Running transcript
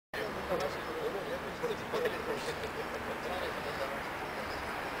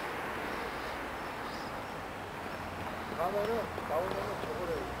다음에는 나오면은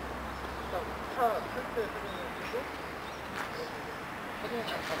저거를 일단 차탈때 쓰는 쓰고 사진을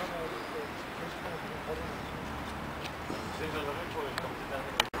잘 담아놔야 이렇게 게시판에 좀 버리는 생각을 해보고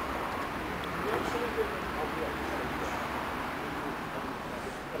이런 쓰는 때는 답이야.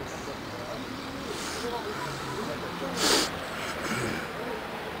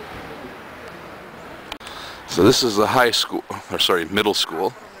 So this is the high school, or sorry, middle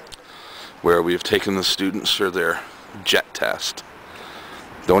school, where we've taken the students for their JET test.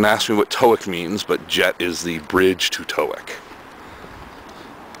 Don't ask me what TOEIC means, but JET is the bridge to TOEIC.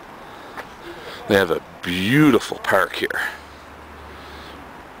 They have a beautiful park here.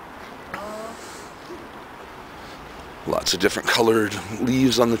 Lots of different colored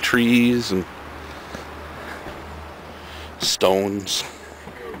leaves on the trees and stones.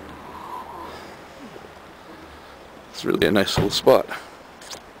 It's really a nice little spot.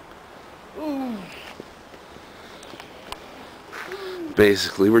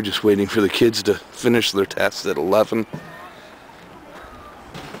 Basically, we're just waiting for the kids to finish their tests at 11.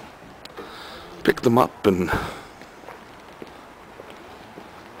 Pick them up and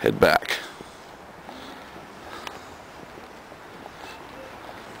head back.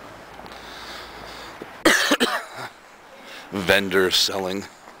 Vendors selling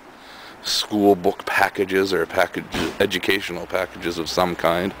school book packages or educational packages of some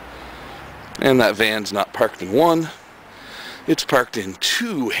kind. And that van's not parked in one, it's parked in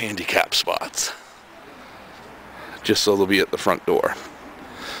 2 handicap spots. Just so they'll be at the front door.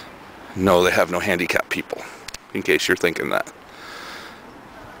 No, they have no handicap people, in case you're thinking that.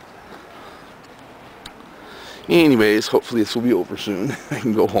 Anyways, hopefully this will be over soon. I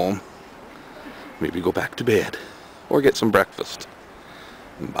can go home. Maybe go back to bed. Or get some breakfast.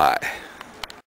 Bye.